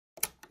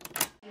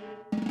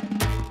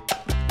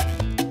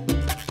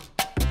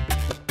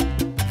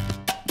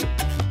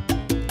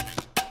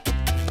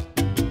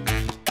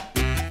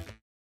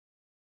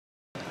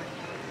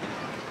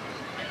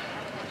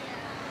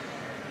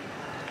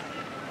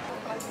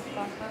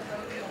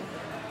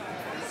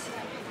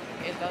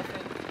It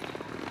doesn't.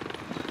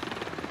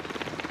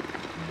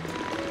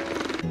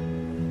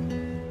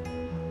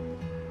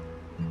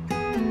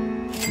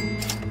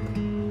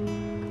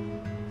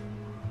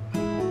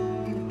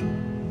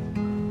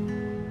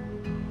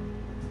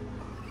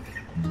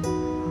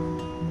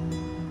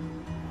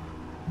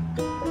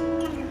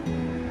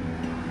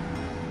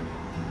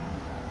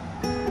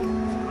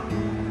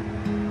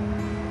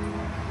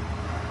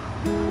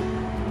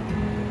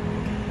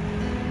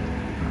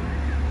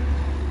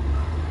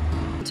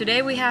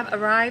 Today we have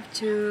arrived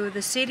to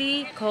the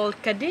city called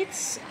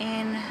Cadiz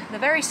in the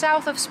very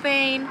south of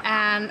Spain,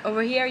 and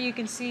over here you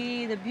can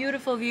see the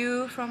beautiful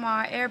view from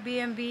our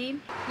Airbnb.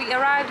 We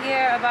arrived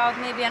here about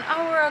maybe an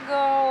hour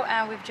ago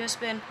and we've just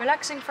been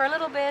relaxing for a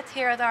little bit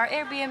here at our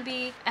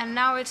Airbnb, and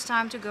now it's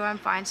time to go and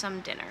find some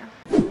dinner.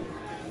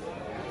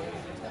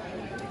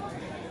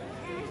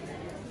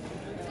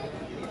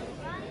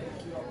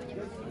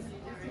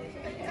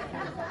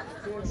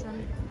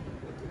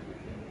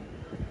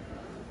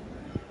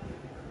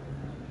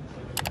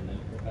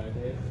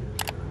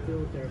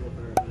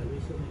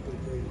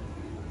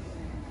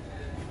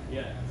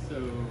 Yeah, so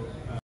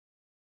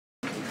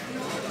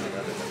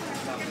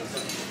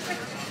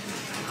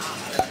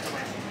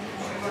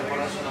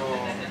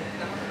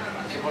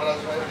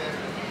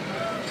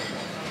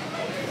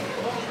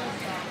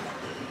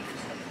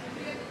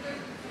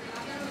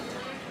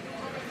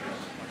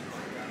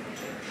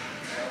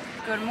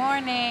Good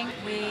morning.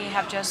 We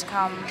have just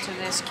come to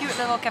this cute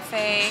little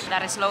cafe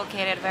that is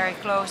located very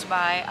close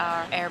by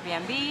our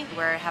Airbnb.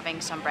 We're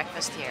having some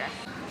breakfast here.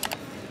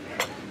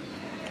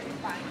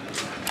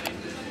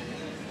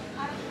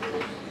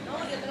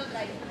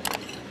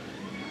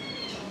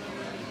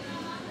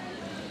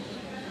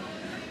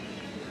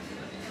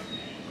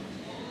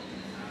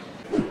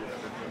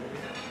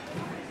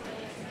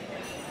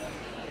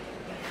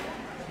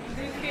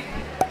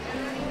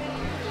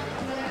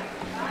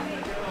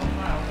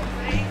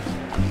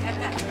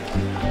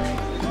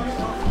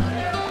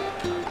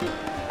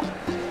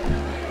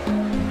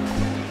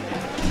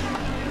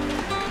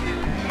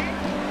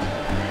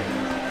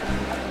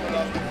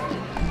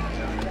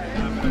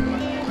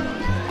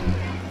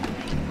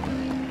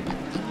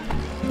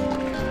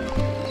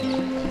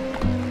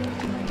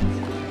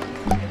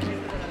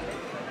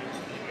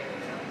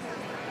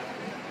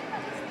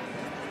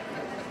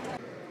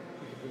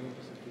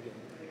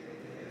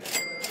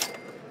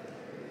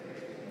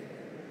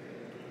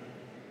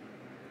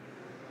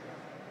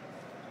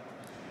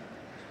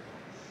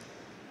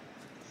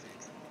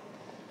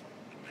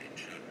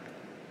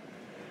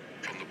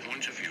 From the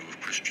point of view of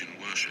Christian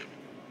worship,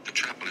 the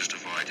chapel is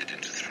divided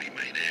into three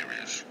main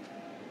areas: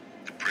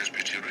 the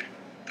presbytery,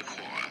 the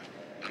choir,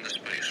 and the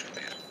space for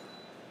the...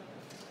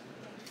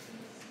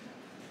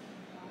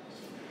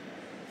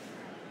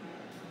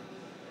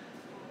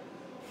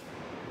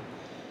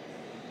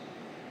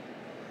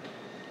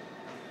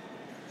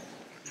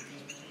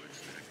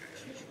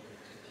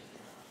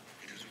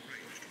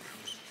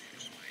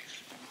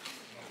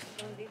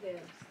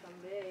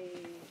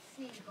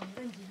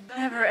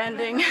 Never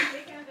ending.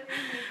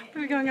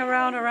 We're going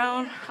around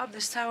up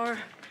this tower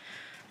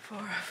for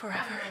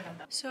forever.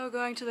 So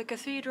going to the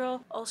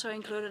cathedral also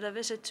included a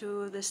visit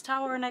to this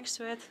tower next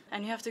to it,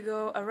 and you have to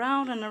go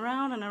around and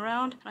around and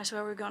around. I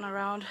swear we've gone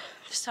around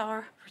this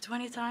tower for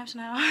 20 times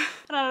now.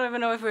 And I don't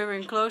even know if we're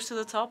even close to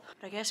the top,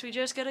 but I guess we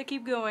just gotta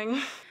keep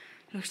going.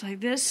 Looks like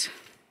this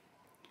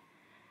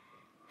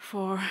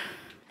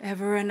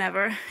forever and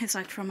ever. It's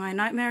like from my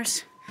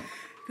nightmares,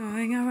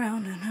 going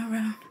around and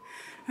around.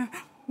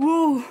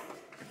 Whoa!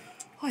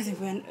 I think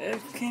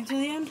we came to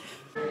the end.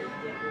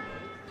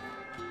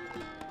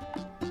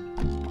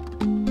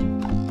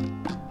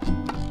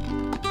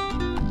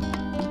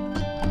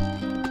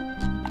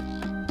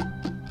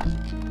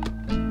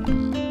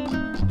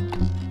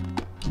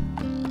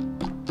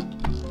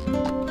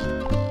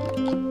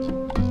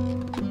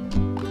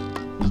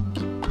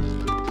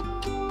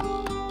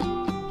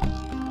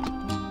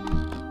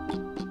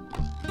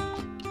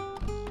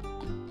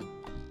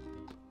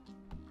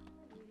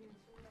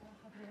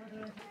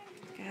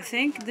 I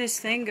think this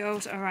thing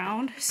goes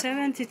around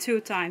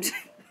 72 times.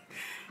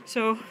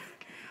 So,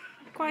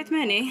 quite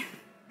many.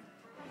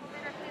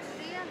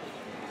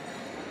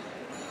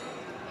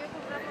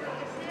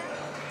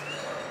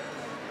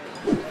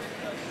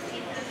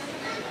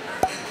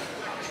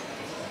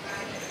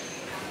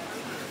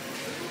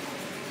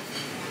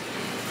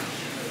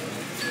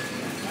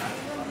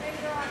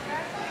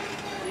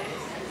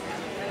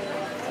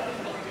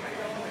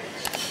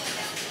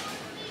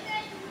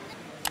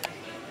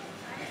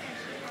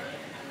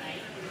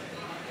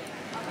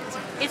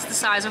 It's the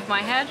size of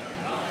my head.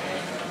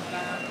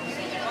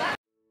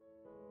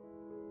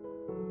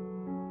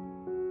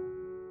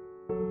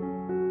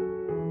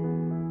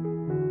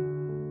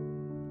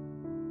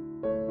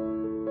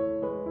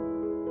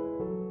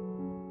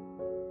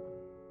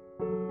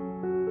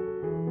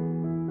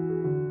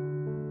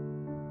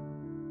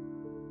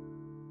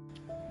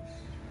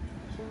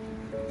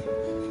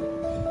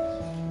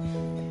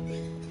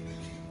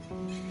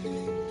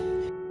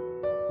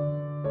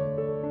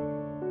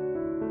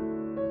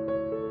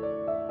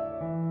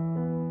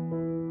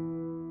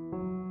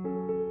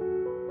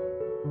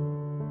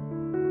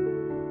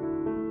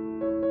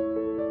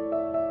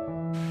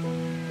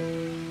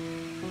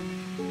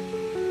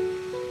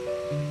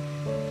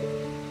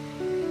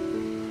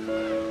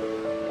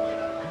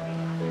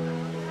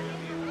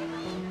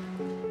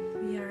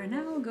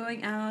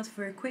 out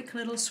for a quick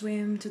little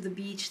swim to the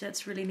beach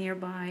that's really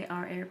nearby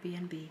our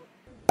Airbnb.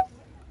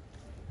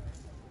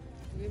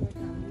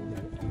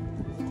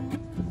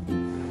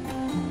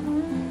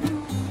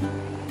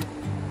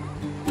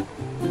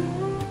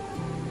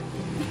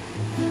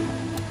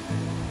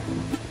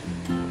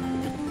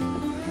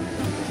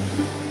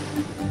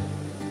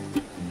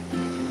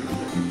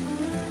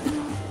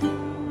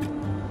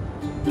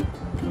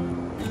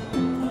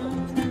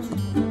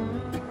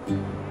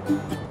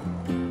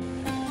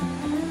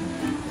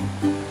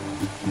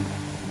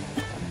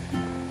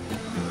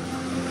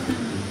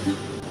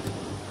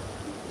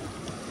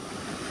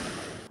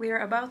 We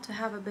are about to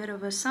have a bit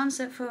of a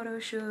sunset photo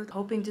shoot,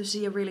 hoping to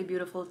see a really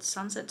beautiful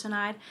sunset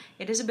tonight.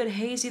 It is a bit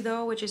hazy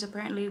though, which is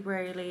apparently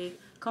really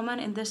common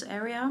in this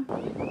area.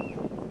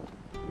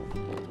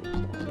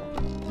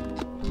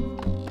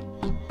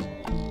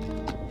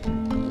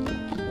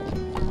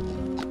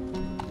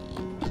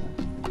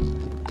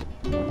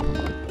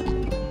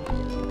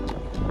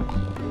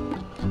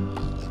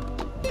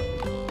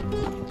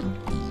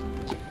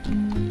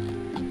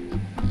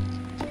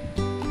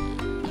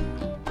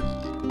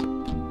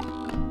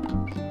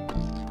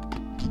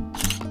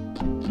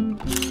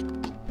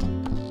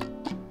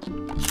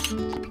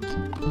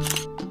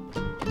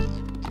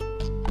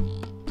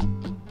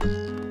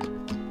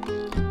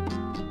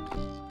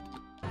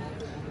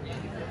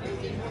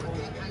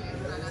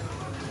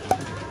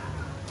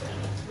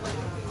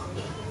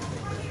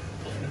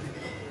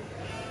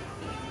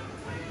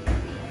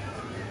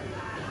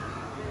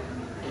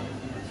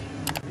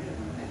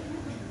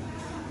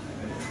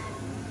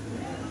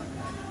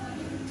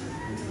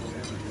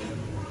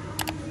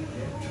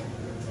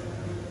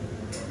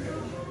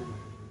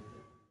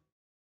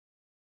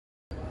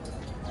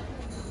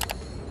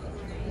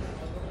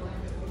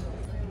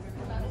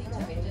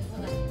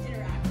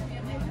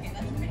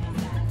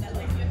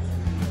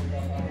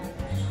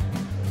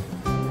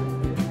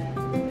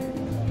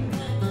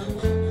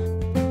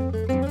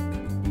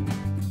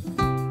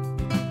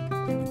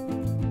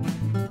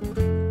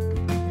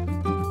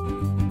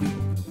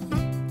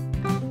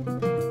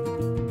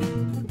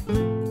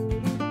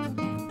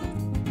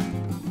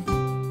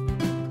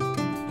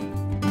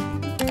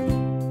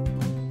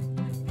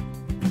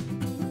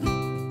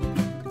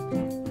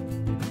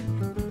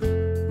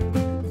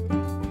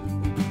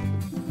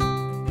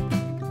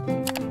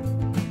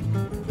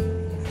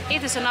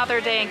 It is another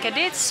day in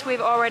Cadiz.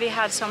 We've already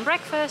had some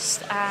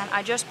breakfast and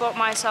I just bought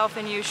myself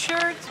a new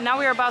shirt. Now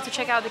we're about to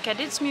check out the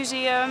Cadiz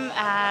Museum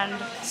and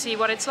see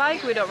what it's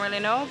like. We don't really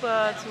know,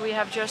 but we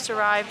have just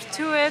arrived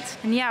to it.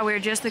 And yeah, we're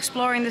just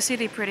exploring the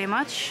city pretty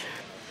much.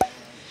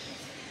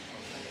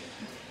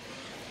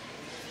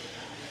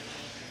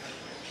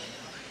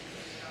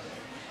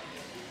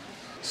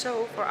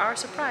 So for our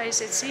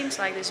surprise, it seems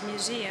like this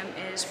museum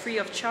is free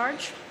of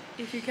charge.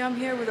 If you come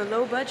here with a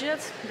low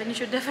budget, then you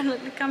should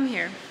definitely come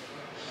here.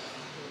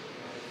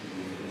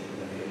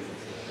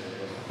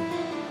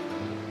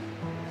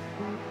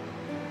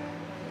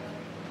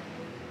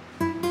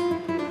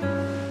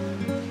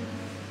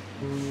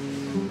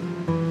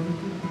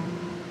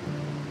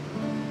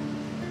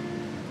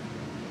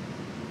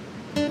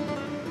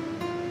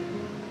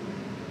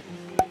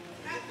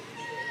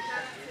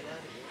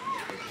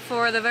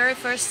 For the very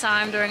first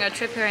time during our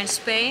trip here in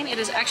Spain, it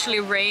is actually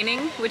raining,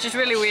 which is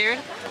really weird.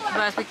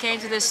 But we came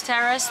to this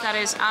terrace that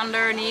is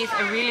underneath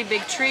a really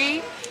big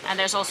tree, and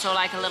there's also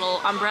like a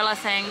little umbrella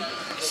thing.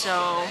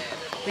 So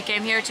we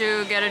came here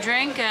to get a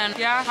drink and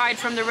yeah, hide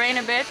from the rain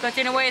a bit. But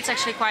in a way it's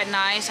actually quite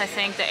nice. I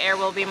think the air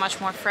will be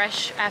much more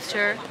fresh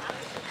after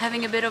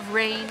having a bit of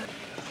rain.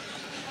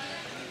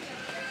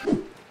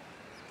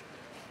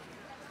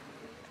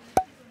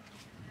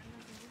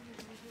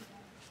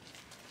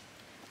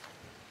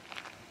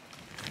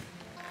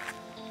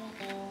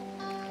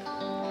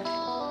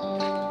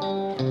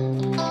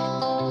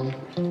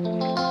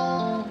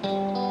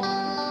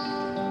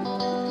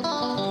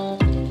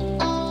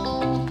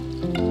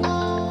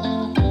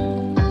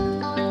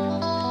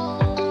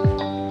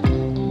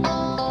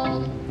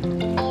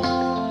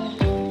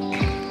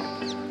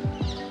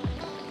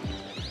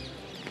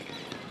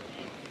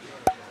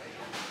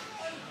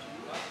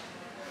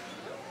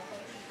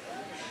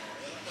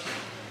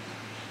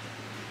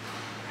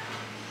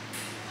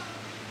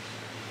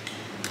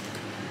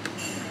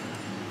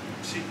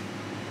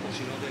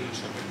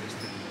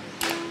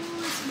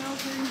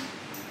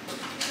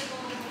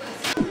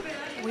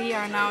 We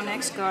are now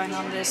next going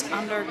on this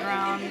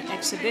underground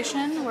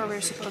exhibition where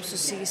we're supposed to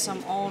see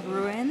some old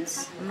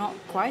ruins. I'm not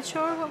quite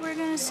sure what we're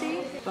gonna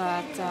see,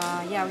 but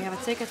yeah, we have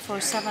a ticket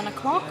for 7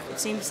 o'clock. It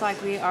seems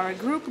like we are a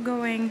group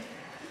going.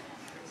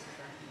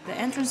 The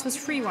entrance was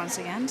free once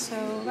again, so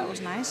that was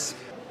nice.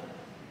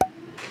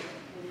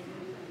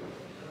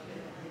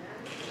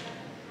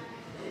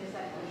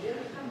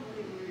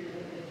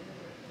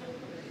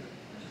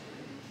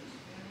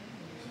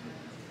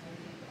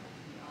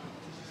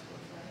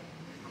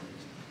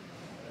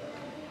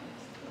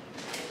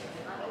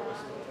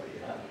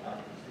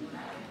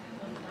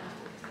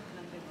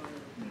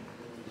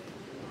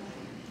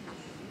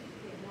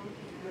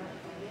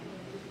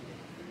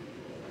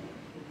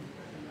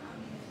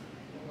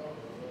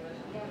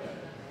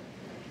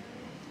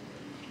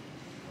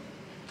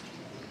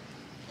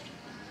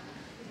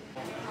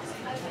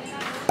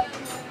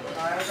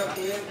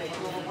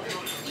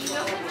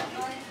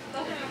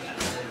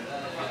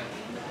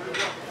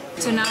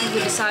 Tonight we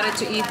decided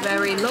to eat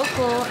very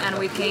local and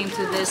we came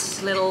to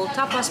this little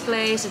tapas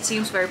place. It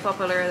seems very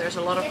popular, there's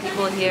a lot of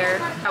people here.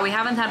 We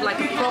haven't had like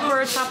a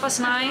proper tapas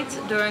night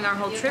during our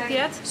whole trip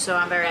yet, so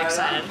I'm very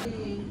excited.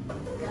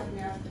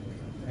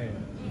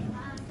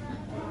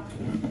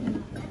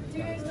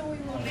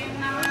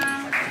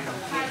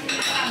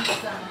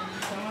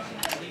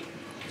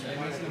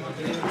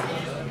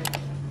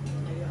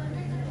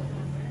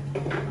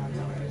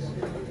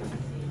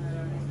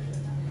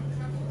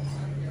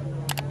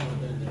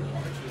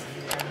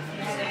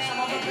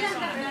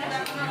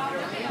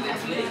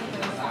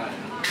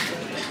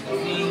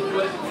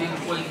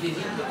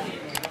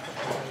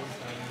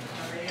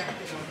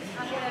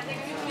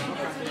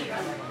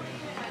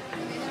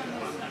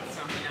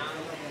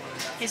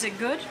 Is it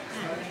good?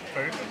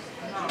 Perfect.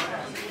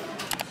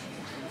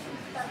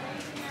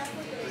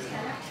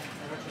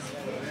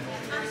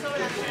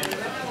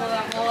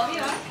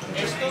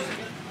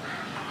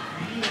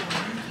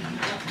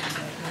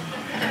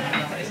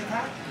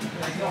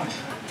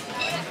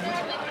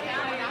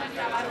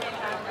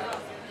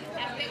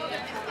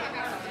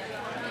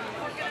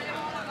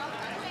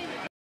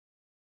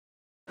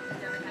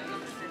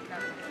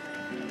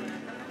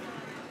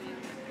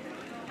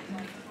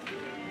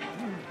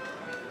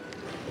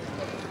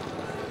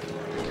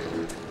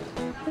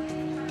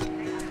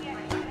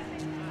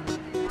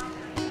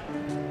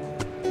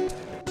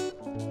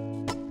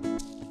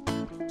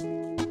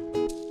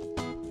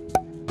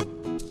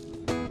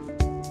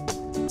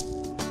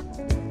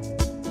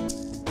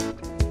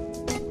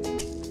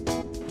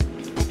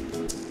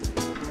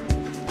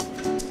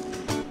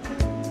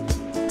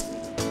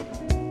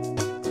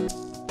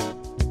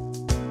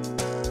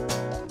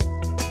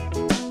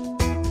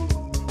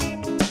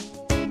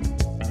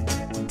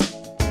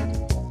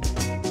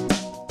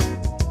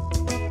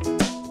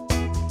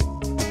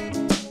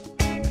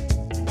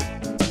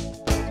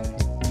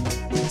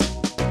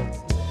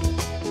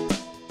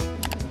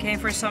 Came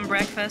for some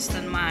breakfast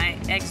and my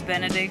eggs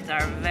Benedict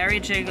are very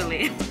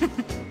jiggly.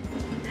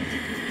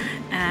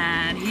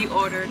 And he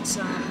ordered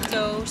some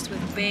toast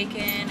with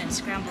bacon and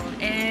scrambled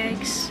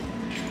eggs.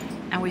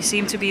 And we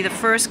seem to be the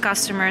first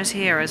customers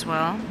here as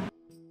well.